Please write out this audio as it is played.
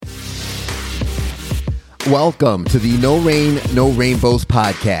Welcome to the No Rain, No Rainbows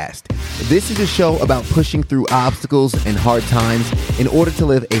podcast. This is a show about pushing through obstacles and hard times in order to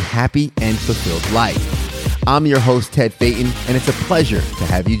live a happy and fulfilled life. I'm your host, Ted Phaeton, and it's a pleasure to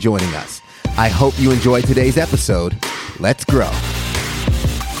have you joining us. I hope you enjoy today's episode. Let's grow.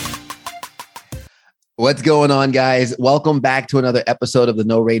 What's going on, guys? Welcome back to another episode of the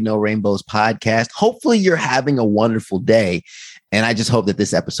No Rain, No Rainbows podcast. Hopefully you're having a wonderful day. And I just hope that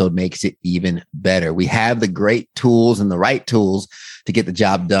this episode makes it even better. We have the great tools and the right tools to get the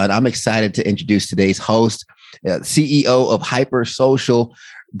job done. I'm excited to introduce today's host, CEO of Hyper Social,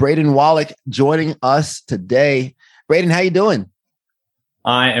 Braden Wallach, joining us today. Braden, how you doing?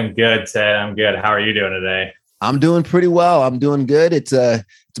 I am good, Ted. I'm good. How are you doing today? I'm doing pretty well. I'm doing good. It's a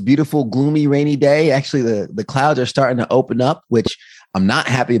beautiful, gloomy, rainy day. Actually, the clouds are starting to open up, which I'm not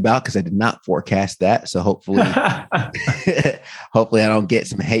happy about because I did not forecast that. So hopefully, hopefully I don't get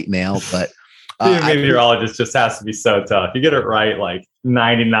some hate mail. But being a meteorologist just has to be so tough. You get it right like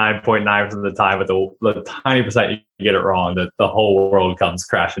 99.9% of the time, but the tiny percent you get it wrong, that the whole world comes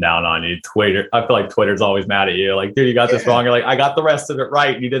crashing down on you. Twitter, I feel like Twitter's always mad at you. Like, dude, you got this wrong. You're like, I got the rest of it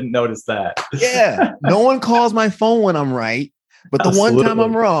right, and you didn't notice that. Yeah, no one calls my phone when I'm right, but the one time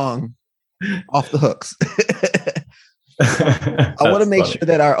I'm wrong, off the hooks. I want to make sure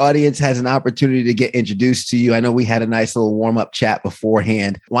that our audience has an opportunity to get introduced to you. I know we had a nice little warm-up chat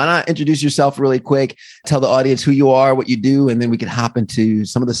beforehand. Why not introduce yourself really quick? Tell the audience who you are, what you do, and then we can hop into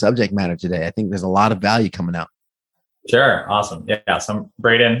some of the subject matter today. I think there's a lot of value coming out. Sure. Awesome. Yeah. So I'm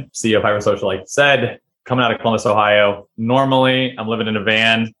Braden, CEO of Hyper Social, like you said, coming out of Columbus, Ohio. Normally, I'm living in a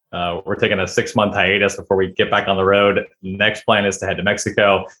van. We're taking a 6-month hiatus before we get back on the road. Next plan is to head to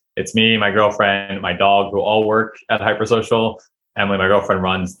Mexico. It's me, my girlfriend, my dog, who all work at Hyper Social. Emily, my girlfriend,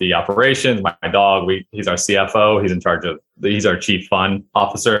 runs the operations. My dog, he's our CFO. He's our chief fund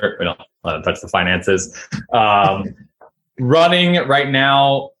officer. We don't let him touch the finances. Running right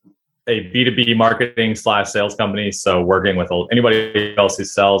now a B2B marketing / sales company. So working with anybody else who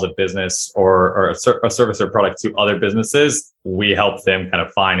sells a business or a service or product to other businesses, we help them kind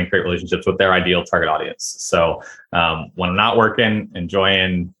of find and create relationships with their ideal target audience. So when I'm not working,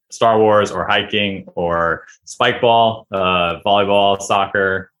 enjoying Star Wars or hiking or spike ball, volleyball,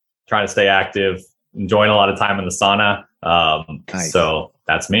 soccer, trying to stay active, enjoying a lot of time in the sauna. Nice. So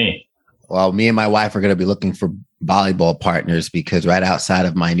that's me. Well, me and my wife are going to be looking for volleyball partners because right outside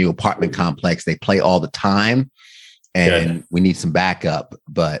of my new apartment complex, they play all the time and we need some backup.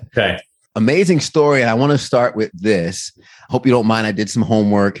 But amazing story. And I want to start with this. Hope you don't mind. I did some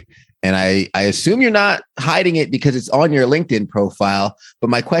homework and I assume you're not hiding it because it's on your LinkedIn profile.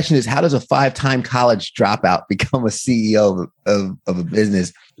 But my question is, how does a 5-time college dropout become a CEO of a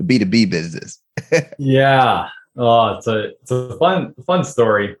business, a B2B business? Yeah. Oh, it's a fun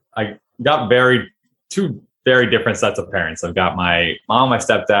story. I got two very different sets of parents. I've got my mom, my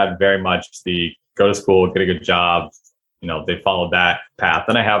stepdad, very much the go to school, get a good job. You know, they followed that path.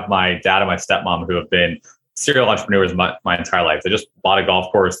 Then I have my dad and my stepmom who have been serial entrepreneurs my entire life. They just bought a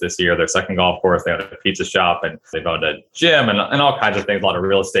golf course this year, their second golf course. They owned a pizza shop and they've owned a gym and all kinds of things, a lot of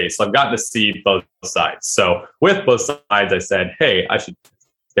real estate. So I've gotten to see both sides. So with both sides, I said, hey, I should,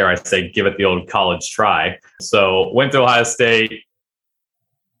 dare I say, give it the old college try. So went to Ohio State,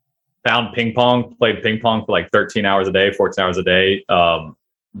 found ping pong, played ping pong for like 13 hours a day, 14 hours a day.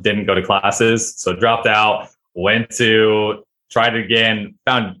 Didn't go to classes. So dropped out, tried it again,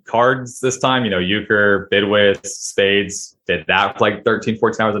 found cards this time, euchre, bidwith, spades, did that for like 13,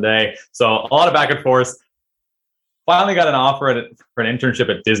 14 hours a day. So a lot of back and forth. Finally got an offer for an internship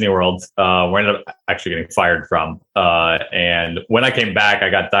at Disney World, where I ended up actually getting fired from. And when I came back,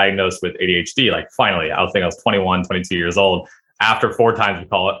 I got diagnosed with ADHD. Like finally, I think I was 21, 22 years old. After 4 times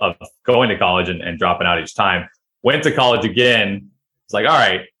of going to college and dropping out each time, went to college again. It's like, all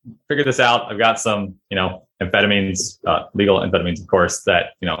right, figured this out. I've got some, amphetamines, legal amphetamines, of course,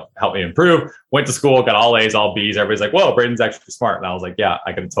 that, helped me improve. Went to school, got all A's, all B's. Everybody's like, whoa, Braden's actually smart. And I was like, yeah,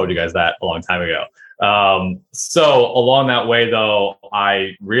 I could have told you guys that a long time ago. So along that way, though,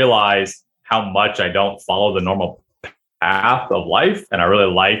 I realized how much I don't follow the normal path of life. And I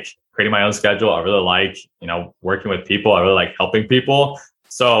really like creating my own schedule. I really like, working with people. I really like helping people.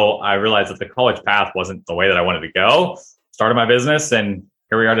 So I realized that the college path wasn't the way that I wanted to go. Started my business and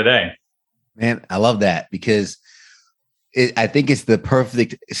here we are today. Man, I love that because I think it's the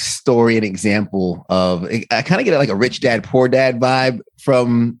perfect story and example of, I kind of get like a rich dad, poor dad vibe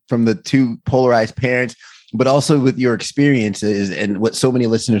from the two polarized parents, but also with your experiences and what so many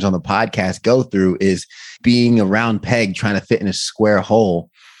listeners on the podcast go through is being a round peg trying to fit in a square hole.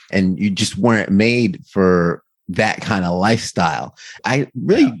 And you just weren't made for that kind of lifestyle. I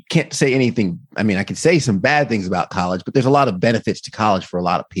really can't say anything. I mean, I could say some bad things about college, but there's a lot of benefits to college for a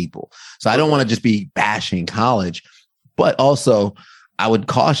lot of people. So I don't want to just be bashing college, but also I would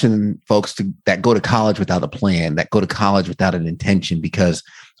caution folks that go to college without a plan, that go to college without an intention, because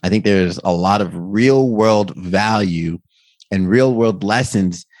I think there's a lot of real world value and real world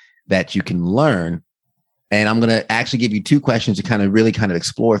lessons that you can learn. And I'm going to actually give you two questions to kind of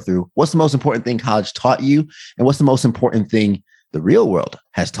explore through. What's the most important thing college taught you? And what's the most important thing the real world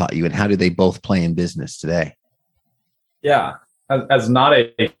has taught you? And how do they both play in business today? Yeah. As not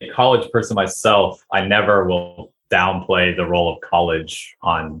a college person myself, I never will downplay the role of college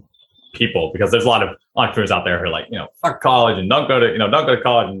on people, because there's a lot of entrepreneurs out there who are like, fuck college and don't go to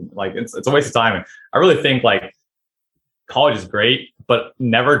college. And like, it's a waste of time. And I really think like college is great, but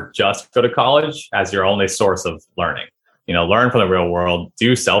never just go to college as your only source of learning. Learn from the real world,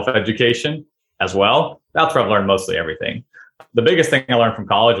 do self-education as well. That's where I've learned mostly everything. The biggest thing I learned from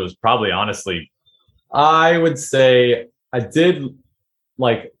college was probably, honestly, I would say I did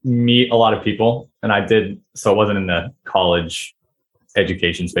like meet a lot of people, and so it wasn't in the college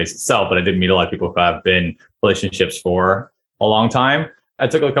education space itself, but I did meet a lot of people who have been relationships for a long time. I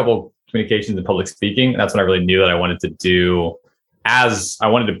took a couple communications and public speaking. And that's when I really knew that I wanted to do, as I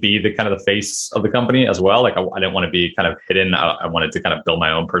wanted to be the kind of the face of the company as well. Like I didn't want to be kind of hidden. I wanted to kind of build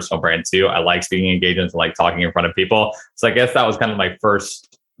my own personal brand too. I like speaking engagements, I like talking in front of people. So I guess that was kind of my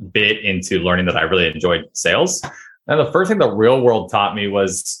first bit into learning that I really enjoyed sales. And the first thing the real world taught me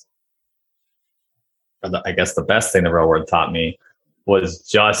was, I guess the best thing the real world taught me was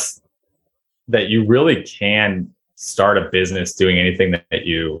just that you really can start a business doing anything that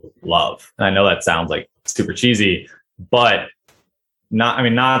you love. And I know that sounds like super cheesy, but not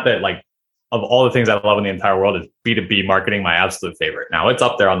that like of all the things I love in the entire world is B2B marketing my absolute favorite. Now it's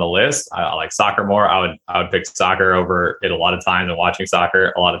up there on the list. I like soccer more. I would pick soccer over it a lot of times and watching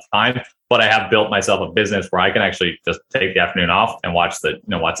soccer a lot of times. But I have built myself a business where I can actually just take the afternoon off and watch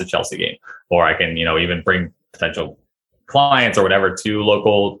the Chelsea game, or I can even bring potential clients or whatever to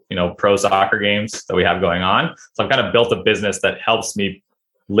local pro soccer games that we have going on. So I've kind of built a business that helps me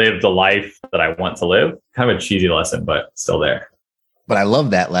live the life that I want to live. Kind of a cheesy lesson, but still there. But I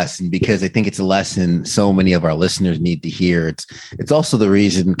love that lesson because I think it's a lesson so many of our listeners need to hear. It's also the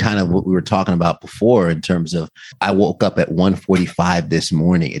reason, kind of what we were talking about before, in terms of I woke up at 1:45 this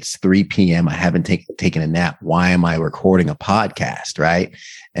morning. It's 3 p.m. I haven't taken a nap. Why am I recording a podcast, right?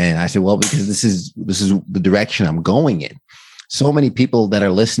 And I said, well, because this is the direction I'm going in. So many people that are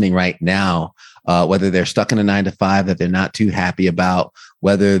listening right now, whether they're stuck in a 9-to-5 that they're not too happy about,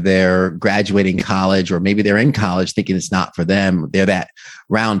 whether they're graduating college or maybe they're in college thinking it's not for them. They're that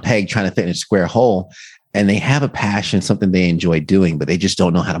round peg trying to fit in a square hole, and they have a passion, something they enjoy doing, but they just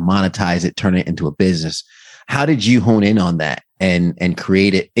don't know how to monetize it, turn it into a business. How did you hone in on that and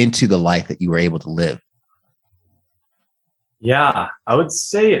create it into the life that you were able to live? Yeah, I would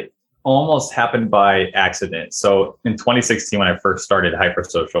say it almost happened by accident. So in 2016, when I first started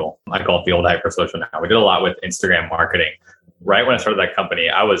Hypersocial, I call it the old Hypersocial now. We did a lot with Instagram marketing. Right when I started that company,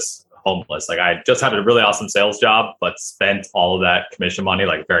 I was homeless. Like I just had a really awesome sales job, but spent all of that commission money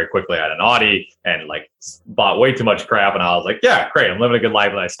like very quickly. I had an Audi and like bought way too much crap. And I was like, yeah, great, I'm living a good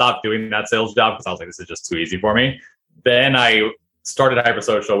life. And I stopped doing that sales job because I was like, this is just too easy for me. Then I started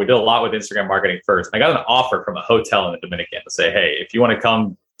Hypersocial. We did a lot with Instagram marketing first. I got an offer from a hotel in the Dominican to say, hey, if you want to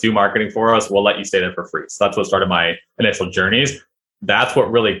come do marketing for us, we'll let you stay there for free. So that's what started my initial journeys. That's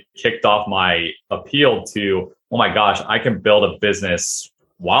what really kicked off my appeal to, oh my gosh, I can build a business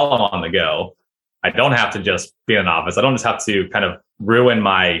while I'm on the go. I don't have to just be in an office. I don't just have to kind of ruin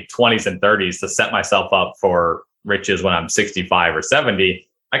my 20s and 30s to set myself up for riches when I'm 65 or 70.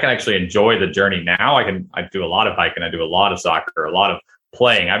 I can actually enjoy the journey now. I do a lot of hiking. I do a lot of soccer, a lot of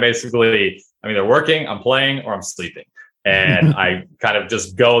playing. I'm either working, I'm playing, or I'm sleeping. And I kind of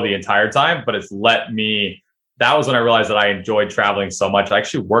just go the entire time, but it's let me, that was when I realized that I enjoyed traveling so much. I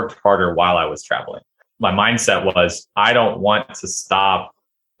actually worked harder while I was traveling. My mindset was, I don't want to stop.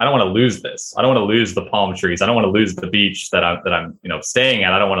 I don't want to lose this. I don't want to lose the palm trees. I don't want to lose the beach that I'm staying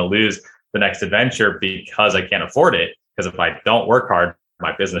at. I don't want to lose the next adventure because I can't afford it. Because if I don't work hard,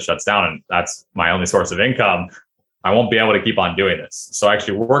 my business shuts down and that's my only source of income. I won't be able to keep on doing this. So I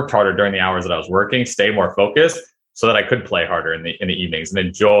actually worked harder during the hours that I was working, stay more focused, so that I could play harder in the evenings and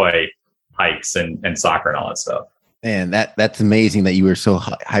enjoy hikes and soccer and all that stuff. Man, that's amazing that you were so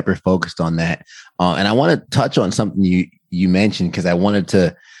hyper focused on that. And I want to touch on something you mentioned, because I wanted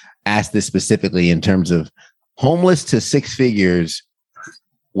to ask this specifically in terms of homeless to six figures.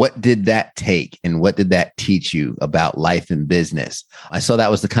 what did that take and what did that teach you about life and business? I saw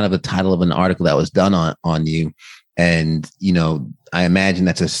that was the kind of the title of an article that was done on you. And, you know, I imagine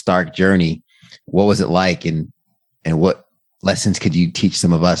that's a stark journey. What was it like, and what lessons could you teach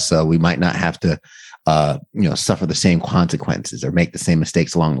some of us so we might not have to, suffer the same consequences or make the same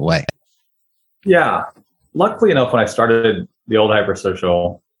mistakes along the way? Yeah. Luckily enough, when I started the old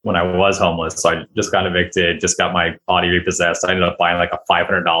Hypersocial, when I was homeless, so I just got evicted, just got my body repossessed. I ended up buying like a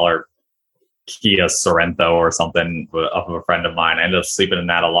 $500 Kia Sorento or something off of a friend of mine. I ended up sleeping in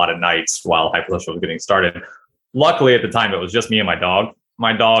that a lot of nights while Hypersocial was getting started. Luckily at the time, it was just me and my dog.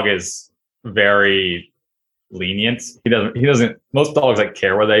 My dog is very lenient. He doesn't, most dogs like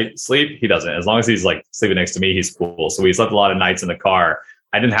care where they sleep. He doesn't. As long as he's like sleeping next to me, he's cool. So we slept a lot of nights in the car.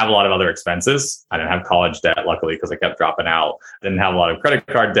 I didn't have a lot of other expenses. I didn't have college debt, luckily, because I kept dropping out. I didn't have a lot of credit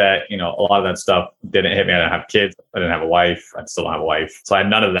card debt. You know, a lot of that stuff didn't hit me. I didn't have kids. I didn't have a wife. I still don't have a wife. So I had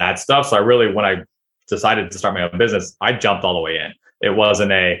none of that stuff. So I really, when I decided to start my own business, I jumped all the way in. It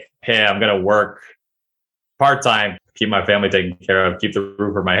wasn't hey, I'm going to work part-time, keep my family taken care of, keep the roof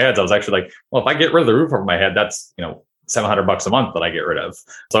over my head. So I was actually like, well, if I get rid of the roof over my head, that's, $700 a month that I get rid of.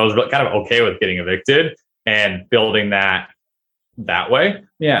 So I was kind of okay with getting evicted and building that way.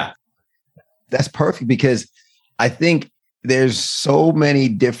 Yeah. That's perfect, because I think there's so many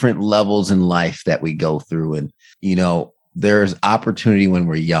different levels in life that we go through, and, there's opportunity when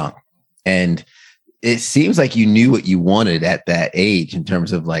we're young, and it seems like you knew what you wanted at that age in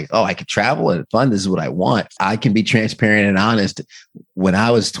terms of like, oh, I could travel and have fun. This is what I want. I can be transparent and honest. When I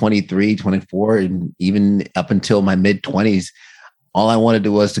was 23, 24, and even up until my mid 20s, all I wanted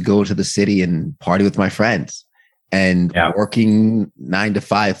was to go to the city and party with my friends. And working 9 to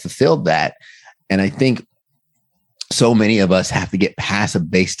 5 fulfilled that. And I think so many of us have to get past a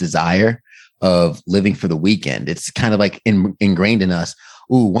base desire of living for the weekend. It's kind of like ingrained in us.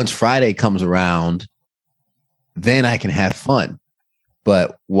 Ooh, once Friday comes around, then I can have fun.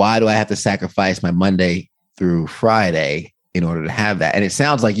 But why do I have to sacrifice my Monday through Friday in order to have that? And it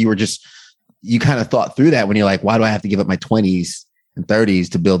sounds like you kind of thought through that when you're like, why do I have to give up my 20s and 30s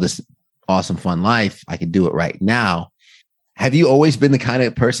to build this awesome, fun life? I can do it right now. Have you always been the kind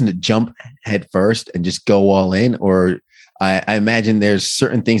of person to jump head first and just go all in? Or I imagine there's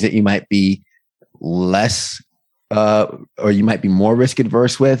certain things that you might be less or you might be more risk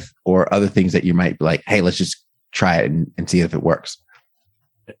adverse with, or other things that you might be like, hey, let's just try it and see if it works.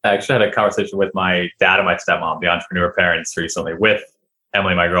 I actually had a conversation with my dad and my stepmom, the entrepreneur parents, recently, with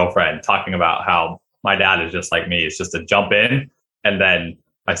Emily, my girlfriend, talking about how my dad is just like me. It's just to jump in, and then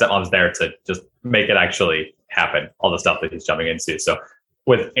my stepmom's there to just make it actually happen, all the stuff that he's jumping into. So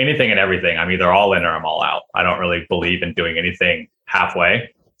with anything and everything, I'm either all in or I'm all out. I don't really believe in doing anything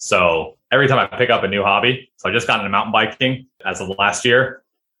halfway. So every time I pick up a new hobby, so I just got into mountain biking as of last year,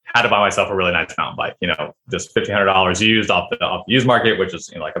 had to buy myself a really nice mountain bike, just $1,500 used off the used market, which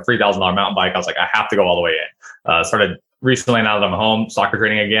is like a $3,000 mountain bike. I was like, I have to go all the way in. Started recently, now that I'm home, soccer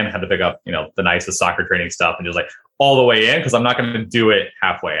training again, had to pick up, the nicest soccer training stuff and just like all the way in, because I'm not going to do it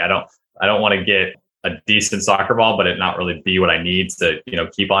halfway. I don't want to get a decent soccer ball, but it not really be what I need to,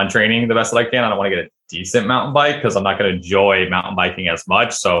 keep on training the best that I can. I don't want to get a decent mountain bike because I'm not going to enjoy mountain biking as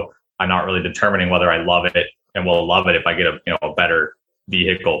much. So I'm not really determining whether I love it and will love it if I get a better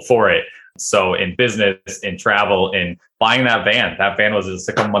vehicle for it. So in business, in travel, in buying that van was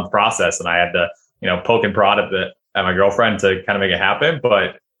a 6-month process, and I had to, poke and prod at my girlfriend to kind of make it happen.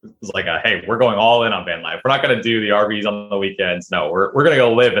 But it was like, hey, we're going all in on van life. We're not going to do the RVs on the weekends. No, we're going to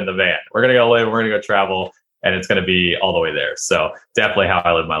go live in the van. We're going to go live. We're going to go travel, and it's going to be all the way there. So definitely how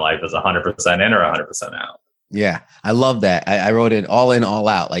I live my life is 100% in or 100% out. Yeah, I love that. I wrote it all in, all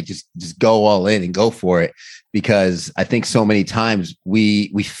out, like just go all in and go for it, because I think so many times we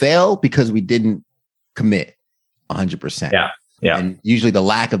fail because we didn't commit 100%. Yeah. And usually the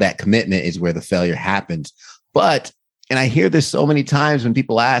lack of that commitment is where the failure happens. And I hear this so many times when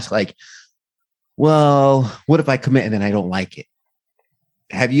people ask like, well, what if I commit and then I don't like it?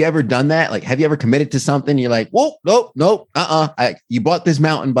 Have you ever done that? Like, have you ever committed to something? You're like, whoa, nope. You bought this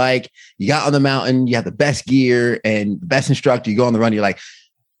mountain bike, you got on the mountain, you have the best gear and the best instructor, you go on the run, you're like,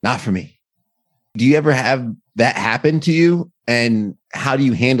 not for me. Do you ever have that happen to you? And how do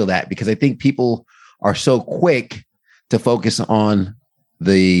you handle that? Because I think people are so quick to focus on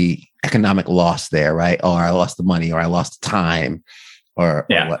the economic loss there, right? Or I lost the money, or I lost the time, or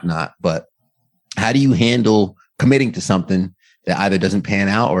whatnot. But how do you handle committing to something that either doesn't pan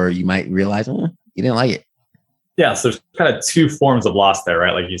out, or you might realize you didn't like it? Yeah, so there's kind of two forms of loss there,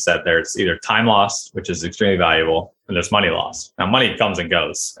 right? Like you said, there's either time loss, which is extremely valuable, and there's money loss. Now, money comes and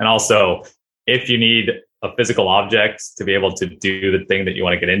goes. And also, if you need a physical object to be able to do the thing that you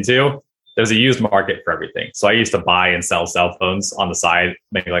want to get into, there's a used market for everything. So I used to buy and sell cell phones on the side,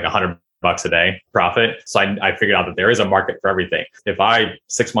 making like $100 a day profit. So I figured out that there is a market for everything. If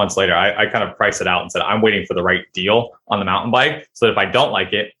 6 months later, I kind of priced it out and said, I'm waiting for the right deal on the mountain bike. So that if I don't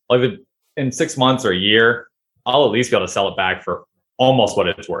like it, like in 6 months or a year, I'll at least be able to sell it back for almost what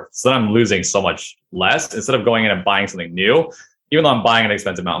it's worth. So then I'm losing so much less instead of going in and buying something new. Even though I'm buying an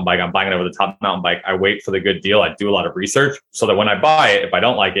expensive mountain bike, I'm buying it over the top mountain bike. I wait for the good deal. I do a lot of research so that when I buy it, if I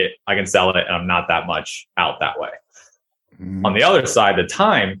don't like it, I can sell it and I'm not that much out that way. Mm-hmm. On the other side, the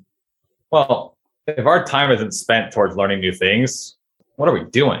time, well, if our time isn't spent towards learning new things, what are we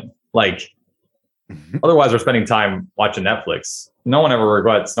doing? Like, otherwise we're spending time watching Netflix. No one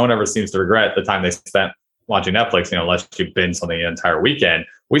ever seems to regret the time they spent watching Netflix, unless you binge something the entire weekend.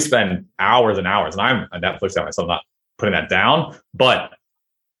 We spend hours and hours, and I'm a Netflix guy myself, not putting that down. But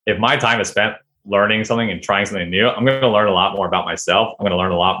if my time is spent learning something and trying something new, I'm going to learn a lot more about myself. I'm going to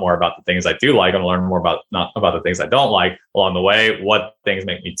learn a lot more about the things I do like. I'm going to learn more about the things I don't like along the way. What things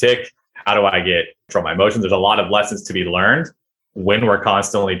make me tick? How do I control my emotions? There's a lot of lessons to be learned when we're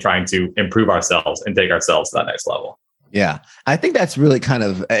constantly trying to improve ourselves and take ourselves to that next level. Yeah. I think that's really kind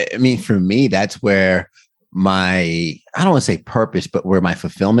of, for me, that's where I don't want to say purpose, but where my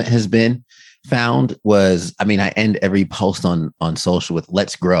fulfillment has been found was, I end every post on social with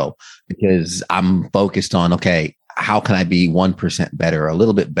 "let's grow," because I'm focused on, okay, how can I be 1% better, a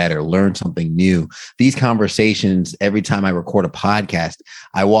little bit better, learn something new? These conversations, every time I record a podcast,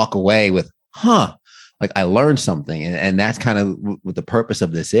 I walk away with, like I learned something. And that's kind of what the purpose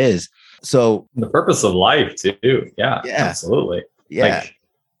of this is. So the purpose of life too. Yeah, absolutely. Yeah.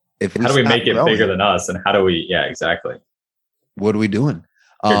 Like, how do we make it bigger than us? And how do we, exactly. What are we doing?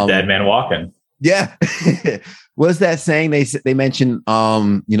 You're dead man walking. Yeah. What's that saying? They mentioned,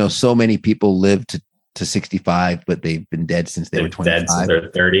 so many people live to 65, but they've been dead since they were 25. Dead since they're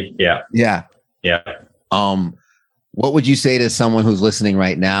 30. Yeah. Yeah. Yeah. What would you say to someone who's listening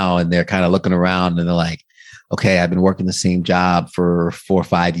right now and they're kind of looking around and they're like, okay, I've been working the same job for 4 or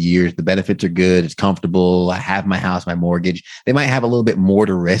 5 years. The benefits are good. It's comfortable. I have my house, my mortgage. They might have a little bit more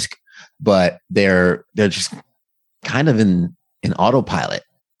to risk, but they're just kind of in autopilot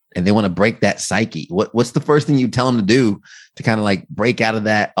and they want to break that psyche. What's the first thing you tell them to do to kind of like break out of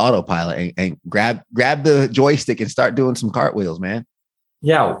that autopilot and grab the joystick and start doing some cartwheels, man?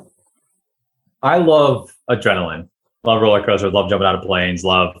 Yeah. I love adrenaline, love roller coasters, love jumping out of planes,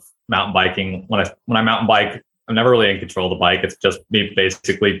 love mountain biking. When I mountain bike, I'm never really in control of the bike. It's just me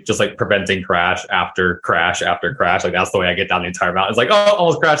basically just like preventing crash after crash after crash. Like that's the way I get down the entire mountain. It's like, oh,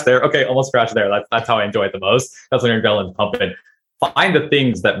 almost crashed there. Okay, almost crashed there. That's how I enjoy it the most. That's when your adrenaline's pumping. Find the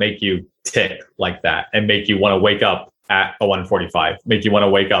things that make you tick like that and make you want to wake up at a 1:45, make you want to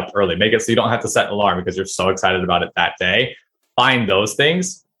wake up early, make it so you don't have to set an alarm because you're so excited about it that day. Find those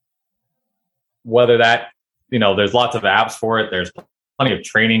things. Whether that, there's lots of apps for it. There's plenty of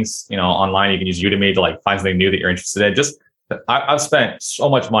trainings, online. You can use Udemy to like find something new that you're interested in. I've spent so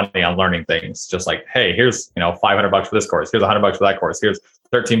much money on learning things. Just like, hey, here's, $500 for this course. Here's $100 for that course. Here's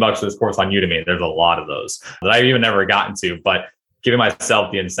 $13 for this course on Udemy. There's a lot of those that I've even never gotten to, but giving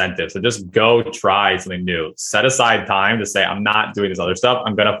myself the incentive. So just go try something new. Set aside time to say, I'm not doing this other stuff.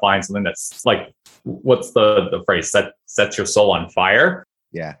 I'm going to find something that's like, what's the phrase? Sets your soul on fire.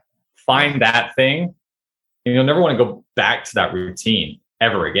 Yeah. Find that thing. And you'll never want to go back to that routine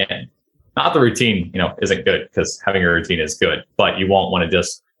ever again. Not the routine, isn't good, because having a routine is good, but you won't want to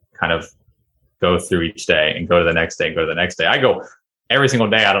just kind of go through each day and go to the next day and go to the next day. I go every single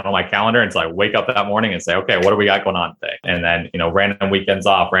day. I don't know my calendar until I wake up that morning and say, okay, what do we got going on today? And then, random weekends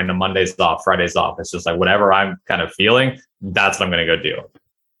off, random Mondays off, Fridays off. It's just like whatever I'm kind of feeling, that's what I'm going to go do.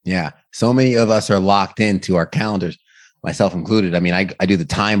 Yeah. So many of us are locked into our calendars, myself included. I do the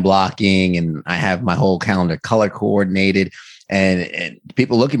time blocking and I have my whole calendar color coordinated, and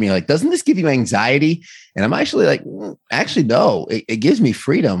people look at me like, doesn't this give you anxiety? And I'm actually like, actually, no, it gives me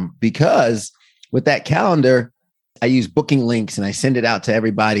freedom, because with that calendar, I use booking links and I send it out to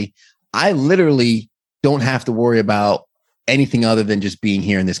everybody. I literally don't have to worry about anything other than just being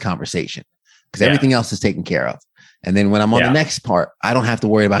here in this conversation, because everything else is taken care of. And then when I'm on the next part, I don't have to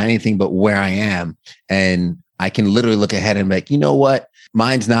worry about anything but where I am. And I can literally look ahead and be like, you know what?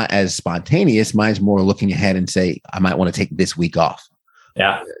 Mine's not as spontaneous. Mine's more looking ahead and say, I might want to take this week off.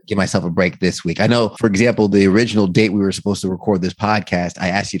 Yeah. Give myself a break this week. I know, for example, the original date we were supposed to record this podcast, I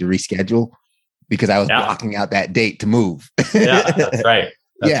asked you to reschedule because I was blocking out that date to move. Yeah, that's right.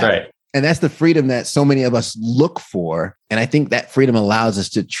 That's right. And that's the freedom that so many of us look for. And I think that freedom allows us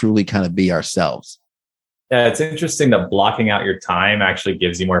to truly kind of be ourselves. Yeah, it's interesting that blocking out your time actually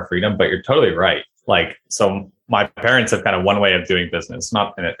gives you more freedom, but you're totally right. Like, so my parents have kind of one way of doing business.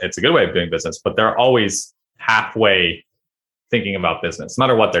 Not, and it's a good way of doing business, but they're always halfway thinking about business, no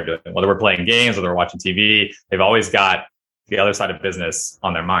matter what they're doing, whether we're playing games, whether we're watching TV, they've always got the other side of business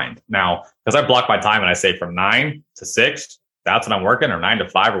on their mind. Now, because I block my time and I say from 9 to 6, that's when I'm working, or 9 to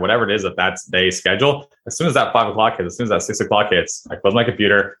 5, or whatever it is, if that's day schedule. As soon as that 5 o'clock hits, as soon as that 6 o'clock hits, I close my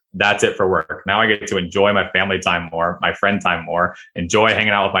computer. That's it for work. Now I get to enjoy my family time more, my friend time more, enjoy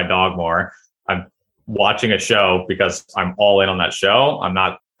hanging out with my dog more. I'm watching a show because I'm all in on that show. I'm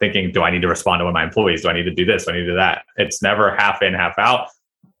not thinking, do I need to respond to one of my employees? Do I need to do this? Do I need to do that? It's never half in, half out,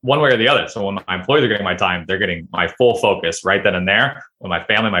 one way or the other. So when my employees are getting my time, they're getting my full focus right then and there. When my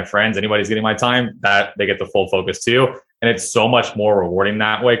family, my friends, anybody's getting my time, that they get the full focus too. And it's so much more rewarding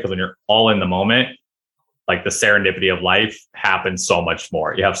that way, because when you're all in the moment, like the serendipity of life happens so much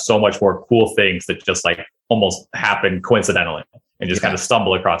more. You have so much more cool things that just like almost happen coincidentally and just kind of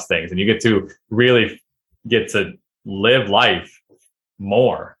stumble across things. And you get to really get to live life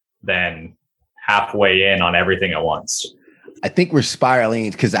more than halfway in on everything at once. I think we're spiraling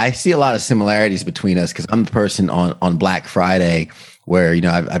because I see a lot of similarities between us, because I'm the person on Black Friday where, you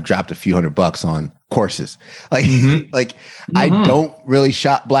know, I've dropped a few $100 on courses. Like, I don't really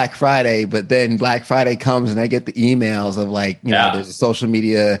shop Black Friday, but then Black Friday comes and I get the emails of like, you know, there's a social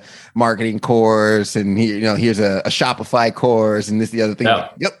media marketing course, and here, you know, here's a Shopify course, and this, the other thing.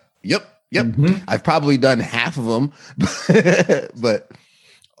 Like, yep. I've probably done half of them, but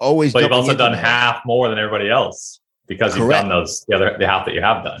always. But you've also done half more than everybody else, because you've done those, the half that you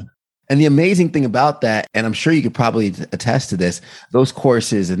have done. And the amazing thing about that, and I'm sure you could probably attest to this, those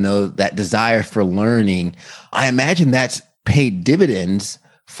courses and that desire for learning, I imagine that's paid dividends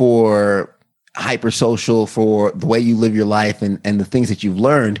for Hypersocial, for the way you live your life and the things that you've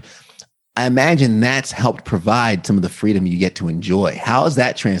learned. I imagine that's helped provide some of the freedom you get to enjoy. How is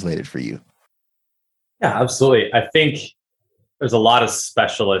that translated for you? Yeah, absolutely. I think there's a lot of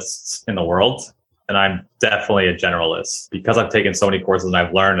specialists in the world, and I'm definitely a generalist, because I've taken so many courses and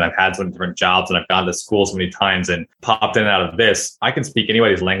I've learned, and I've had so many different jobs, and I've gone to school so many times and popped in and out of this. I can speak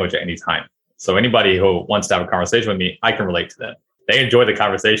anybody's language at any time. So anybody who wants to have a conversation with me, I can relate to them. They enjoy the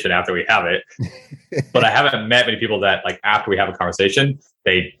conversation after we have it. But I haven't met many people that, like, after we have a conversation,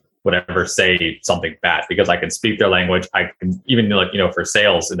 they would ever say something bad, because I can speak their language. I can even, like, you know, for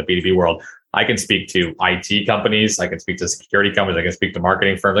sales in the B2B world, I can speak to IT companies. I can speak to security companies. I can speak to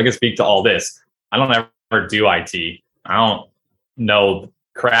marketing firms. I can speak to all this. I don't ever do IT. I don't know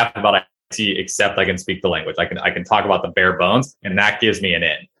crap about IT, except I can speak the language. I can talk about the bare bones, and that gives me an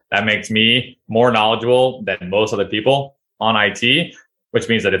in. That makes me more knowledgeable than most other people on IT, which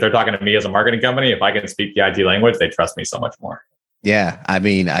means that if they're talking to me as a marketing company, if I can speak the IT language, they trust me so much more. Yeah. I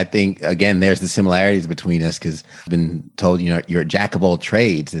mean, I think, again, there's the similarities between us, because I've been told, you know, you're a jack of all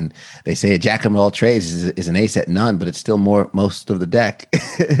trades, and they say a jack of all trades is an ace at none, but it's still most of the deck.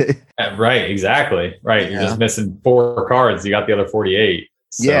 Right. Exactly. Right. You're just missing 4 cards. You got the other 48.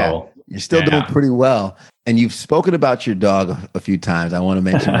 So, you're still doing pretty well. And you've spoken about your dog a few times. I want to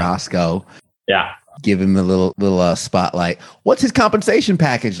mention Roscoe. Yeah. Give him a little spotlight. What's his compensation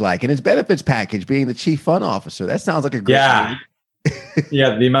package like, and his benefits package, being the chief fun officer? That sounds like a great Yeah.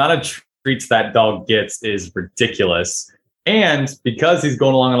 Yeah, the amount of treats that dog gets is ridiculous. And because he's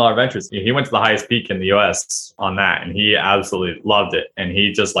going along on a lot of adventures, he went to the highest peak in the US on that, and he absolutely loved it. And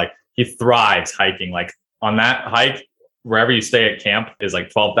he just, like, he thrives hiking. Like, on that hike, wherever you stay at camp is like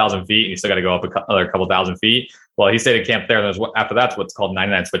 12,000 feet, and you still got to go up another couple thousand feet. Well, he stayed at camp there. And after that's what's called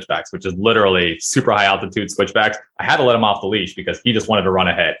 99 switchbacks, which is literally super high altitude switchbacks. I had to let him off the leash because he just wanted to run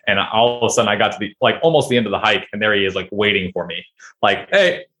ahead. And all of a sudden I got to the, like, almost the end of the hike, and there he is, like, waiting for me. Like,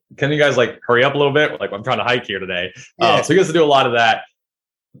 hey, can you guys, like, hurry up a little bit? Like, I'm trying to hike here today. So he gets to do a lot of that.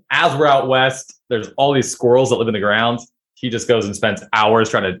 As we're out west, there's all these squirrels that live in the ground. He just goes and spends hours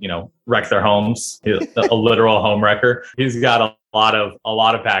trying to, you know, wreck their homes. He's a literal home wrecker. He's got a lot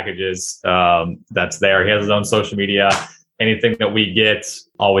of packages that's there. He has his own social media. Anything that we get,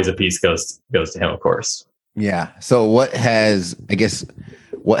 always a piece goes to him, of course. Yeah. So what has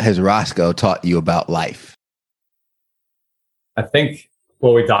Roscoe taught you about life? I think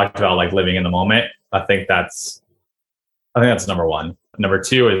what we talked about, like, living in the moment, I think that's number one. Number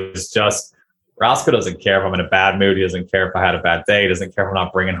two is just, Roscoe doesn't care if I'm in a bad mood. He doesn't care if I had a bad day. He doesn't care if I'm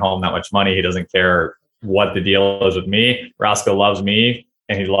not bringing home that much money. He doesn't care what the deal is with me. Roscoe loves me,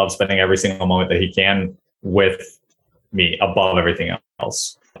 and he loves spending every single moment that he can with me above everything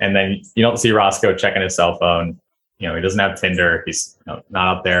else. And then you don't see Roscoe checking his cell phone. You know, he doesn't have Tinder. He's, you know,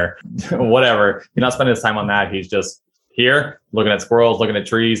 not out there, whatever. He's not spending his time on that. He's just here looking at squirrels, looking at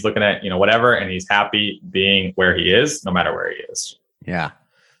trees, looking at, you know, whatever. And he's happy being where he is, no matter where he is. Yeah.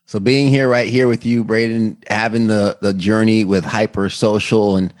 So being here right here with you, Braden, having the journey with Hyper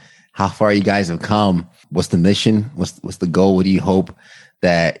Social and how far you guys have come. What's the mission? What's the goal? What do you hope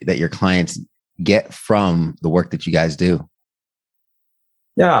that your clients get from the work that you guys do?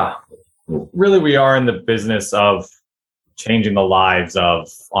 Yeah, really, we are in the business of changing the lives of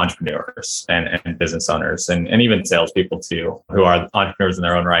entrepreneurs and business owners and even salespeople too, who are entrepreneurs in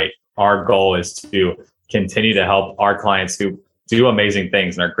their own right. Our goal is to continue to help our clients who do amazing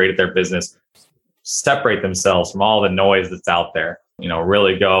things and are great at their business separate themselves from all the noise that's out there.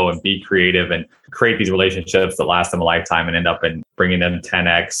 Really go and be creative and create these relationships that last them a lifetime and end up in bringing them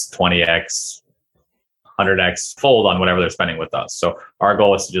 10x, 20x, 100x fold on whatever they're spending with us. So our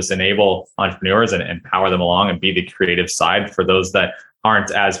goal is to just enable entrepreneurs and empower them along and be the creative side for those that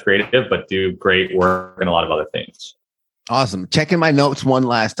aren't as creative, but do great work and a lot of other things. Awesome. Checking my notes one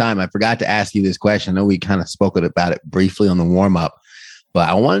last time. I forgot to ask you this question. I know we kind of spoke about it briefly on the warm up, but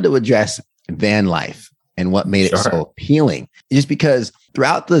I wanted to address van life and what made it so appealing. Just because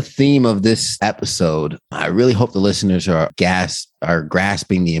throughout the theme of this episode, I really hope the listeners are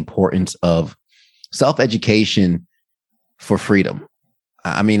grasping the importance of self-education for freedom.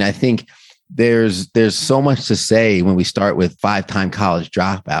 I mean, I think there's so much to say when we start with 5-time college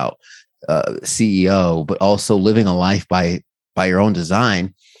dropout, CEO, but also living a life by your own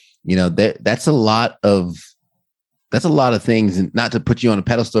design. That's a lot of things, and not to put you on a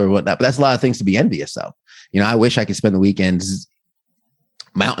pedestal or whatnot, but that's a lot of things to be envious of. I wish I could spend the weekends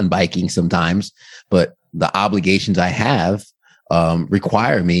mountain biking sometimes, but the obligations I have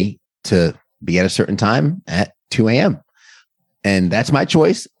require me to be at a certain time at 2 a.m. And that's my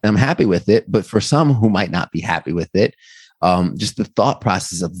choice. I'm happy with it. But for some who might not be happy with it, just the thought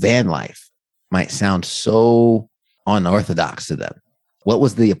process of van life might sound so unorthodox to them. What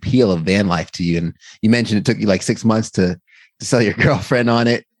was the appeal of van life to you? And you mentioned it took you like 6 months to sell your girlfriend on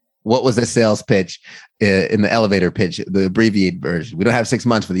it. What was the sales pitch in the elevator pitch, the abbreviated version? We don't have 6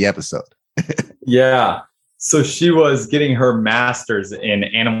 months for the episode. Yeah. So she was getting her master's in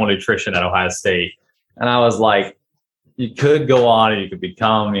animal nutrition at Ohio State. And I was like, you could go on and you could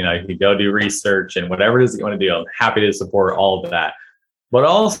become, you could go do research and whatever it is that you want to do. I'm happy to support all of that. But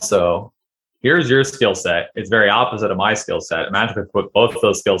also, here's your skill set. It's very opposite of my skill set. Imagine if we put both of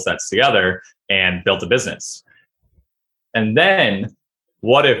those skill sets together and built a business. And then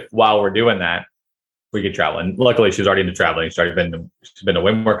what if while we're doing that, we could travel? And luckily she was already into traveling. She's been to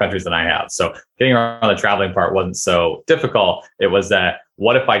way more countries than I have. So getting her on the traveling part wasn't so difficult. It was that,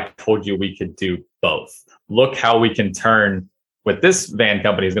 what if I told you we could do both? Look how we can turn, with this van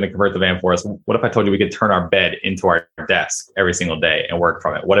company is going to convert the van for us. What if I told you we could turn our bed into our desk every single day and work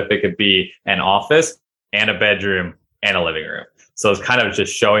from it? What if it could be an office and a bedroom and a living room? So it's kind of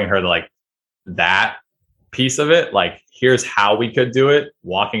just showing her that piece of it, here's how we could do it,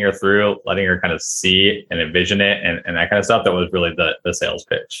 walking her through, letting her kind of see and envision it and that kind of stuff. That was really the sales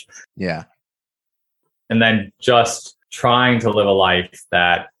pitch. Yeah. And then just trying to live a life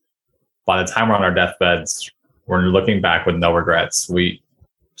that by the time we're on our deathbeds, we're looking back with no regrets. We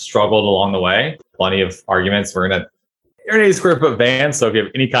struggled along the way, plenty of arguments. You're in an 80 square foot van. So if you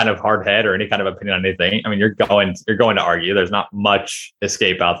have any kind of hard head or any kind of opinion on anything, I mean, you're going to argue. There's not much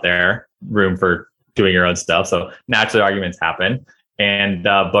escape out there, room for doing your own stuff. So naturally arguments happen. And,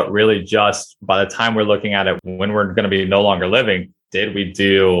 but really just by the time we're looking at it, when we're going to be no longer living, did we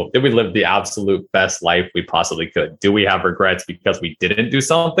live the absolute best life we possibly could? Do we have regrets because we didn't do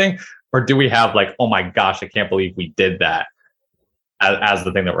something? Or do we have oh my gosh, I can't believe we did that as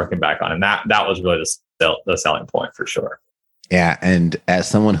the thing that we're looking back on? And that was really the selling point for sure. Yeah. And as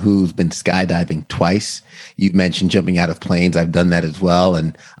someone who's been skydiving twice, you've mentioned jumping out of planes. I've done that as well.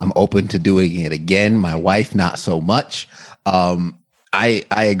 And I'm open to doing it again. My wife, not so much. I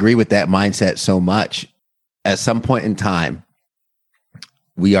agree with that mindset so much. At some point in time,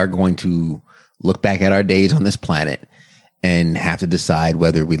 we are going to look back at our days on this planet and have to decide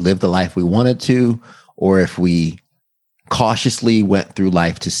whether we lived the life we wanted to, or if we cautiously went through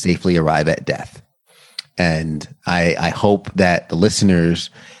life to safely arrive at death. And I hope that the listeners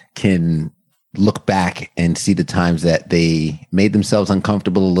can look back and see the times that they made themselves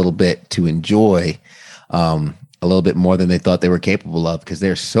uncomfortable a little bit to enjoy a little bit more than they thought they were capable of, because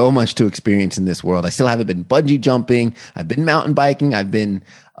there's so much to experience in this world. I still haven't been bungee jumping. I've been mountain biking. I've been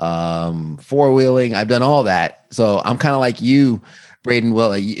four-wheeling. I've done all that. So I'm kind of like you, Braden.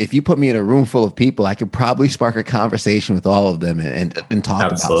 Well, if you put me in a room full of people, I could probably spark a conversation with all of them and talk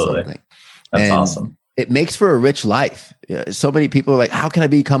Absolutely. about something. That's awesome. It makes for a rich life. So many people are like, how can I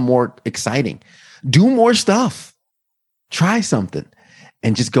become more exciting? Do more stuff. Try something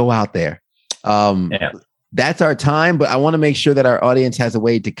and just go out there. that's our time, but I want to make sure that our audience has a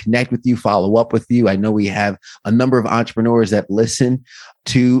way to connect with you, follow up with you. I know we have a number of entrepreneurs that listen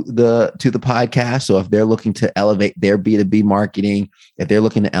to the podcast. So if they're looking to elevate their B2B marketing, if they're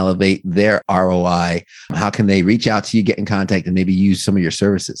looking to elevate their ROI, how can they reach out to you, get in contact, and maybe use some of your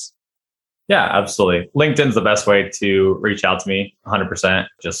services? Yeah, absolutely. LinkedIn's the best way to reach out to me. 100%.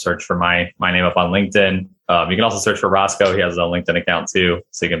 Just search for my name up on LinkedIn. You can also search for Roscoe. He has a LinkedIn account too,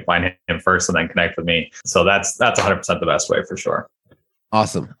 so you can find him first and then connect with me. So that's 100% the best way for sure.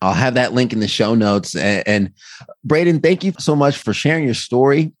 Awesome. I'll have that link in the show notes. And Braden, thank you so much for sharing your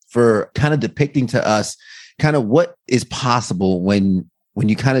story, for kind of depicting to us kind of what is possible when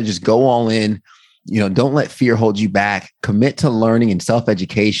you kind of just go all in. Don't let fear hold you back. Commit to learning and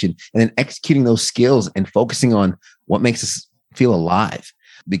self-education, and then executing those skills and focusing on what makes us feel alive.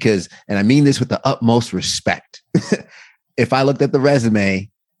 Because, and I mean this with the utmost respect, if I looked at the resume,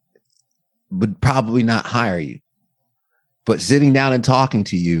 would probably not hire you. But sitting down and talking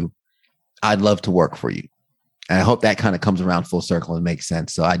to you, I'd love to work for you. And I hope that kind of comes around full circle and makes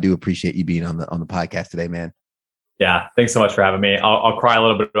sense. So I do appreciate you being on the podcast today, man. Yeah, thanks so much for having me. I'll cry a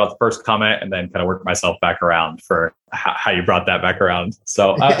little bit about the first comment and then kind of work myself back around for how you brought that back around.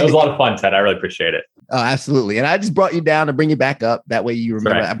 So it was a lot of fun, Ted. I really appreciate it. Oh, absolutely. And I just brought you down to bring you back up. That way you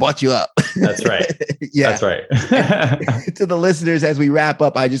remember I brought you up. That's right. Yeah. That's right. To the listeners, as we wrap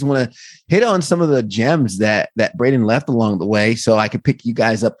up, I just want to hit on some of the gems that Braden left along the way so I could pick you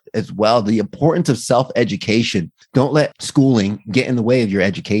guys up as well. The importance of self-education. Don't let schooling get in the way of your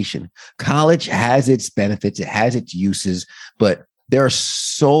education. College has its benefits. It has its uses, but there are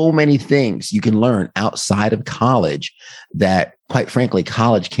so many things you can learn outside of college that, quite frankly,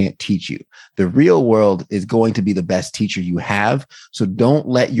 college can't teach you. The real world is going to be the best teacher you have. So don't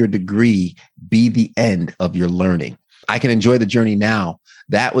let your degree be the end of your learning. I can enjoy the journey now.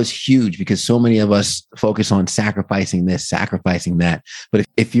 That was huge because so many of us focus on sacrificing this, sacrificing that. But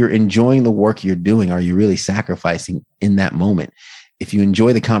if you're enjoying the work you're doing, are you really sacrificing in that moment? If you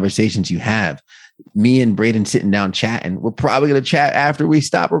enjoy the conversations you have, me and Braden sitting down chatting, we're probably going to chat after we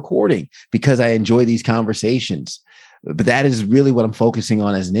stop recording because I enjoy these conversations. But that is really what I'm focusing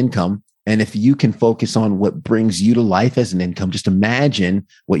on as an income. And if you can focus on what brings you to life as an income, just imagine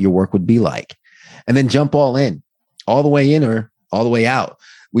what your work would be like. And then jump all in, all the way in or all the way out.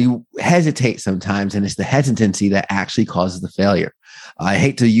 We hesitate sometimes, and it's the hesitancy that actually causes the failure. I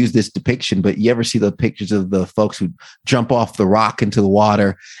hate to use this depiction, but you ever see the pictures of the folks who jump off the rock into the water,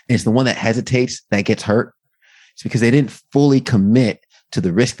 and it's the one that hesitates that gets hurt? It's because they didn't fully commit to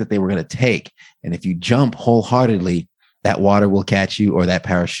the risk that they were going to take. And if you jump wholeheartedly, that water will catch you or that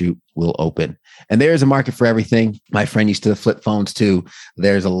parachute will open. And there is a market for everything. My friend used to flip phones too.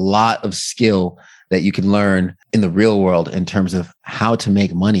 There's a lot of skill that you can learn in the real world in terms of how to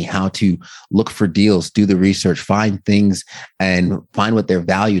make money, how to look for deals, do the research, find things and find what they're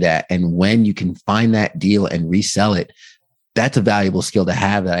valued at. And when you can find that deal and resell it, that's a valuable skill to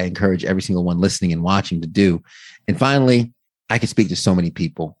have that I encourage every single one listening and watching to do. And finally, I can speak to so many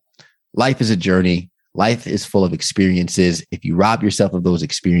people. Life is a journey. Life is full of experiences. If you rob yourself of those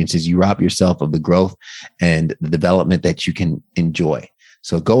experiences, you rob yourself of the growth and the development that you can enjoy.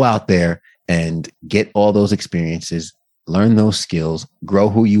 So go out there and get all those experiences, learn those skills, grow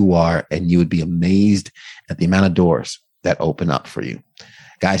who you are, and you would be amazed at the amount of doors that open up for you.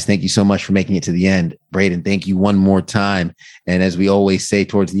 Guys, thank you so much for making it to the end. Braden, thank you one more time. And as we always say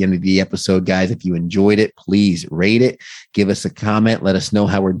towards the end of the episode, guys, if you enjoyed it, please rate it, give us a comment, let us know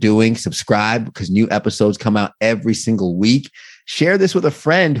how we're doing, subscribe because new episodes come out every single week. Share this with a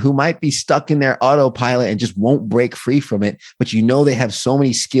friend who might be stuck in their autopilot and just won't break free from it, but they have so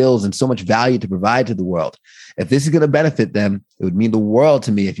many skills and so much value to provide to the world. If this is going to benefit them, it would mean the world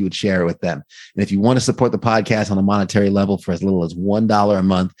to me if you would share it with them. And if you want to support the podcast on a monetary level for as little as $1 a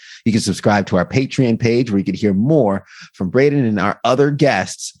month, you can subscribe to our Patreon page where you can hear more from Braden and our other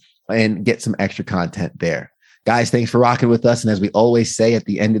guests and get some extra content there. Guys, thanks for rocking with us. And as we always say at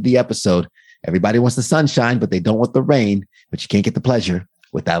the end of the episode, everybody wants the sunshine, but they don't want the rain, but you can't get the pleasure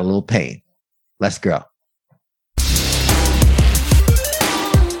without a little pain. Let's grow.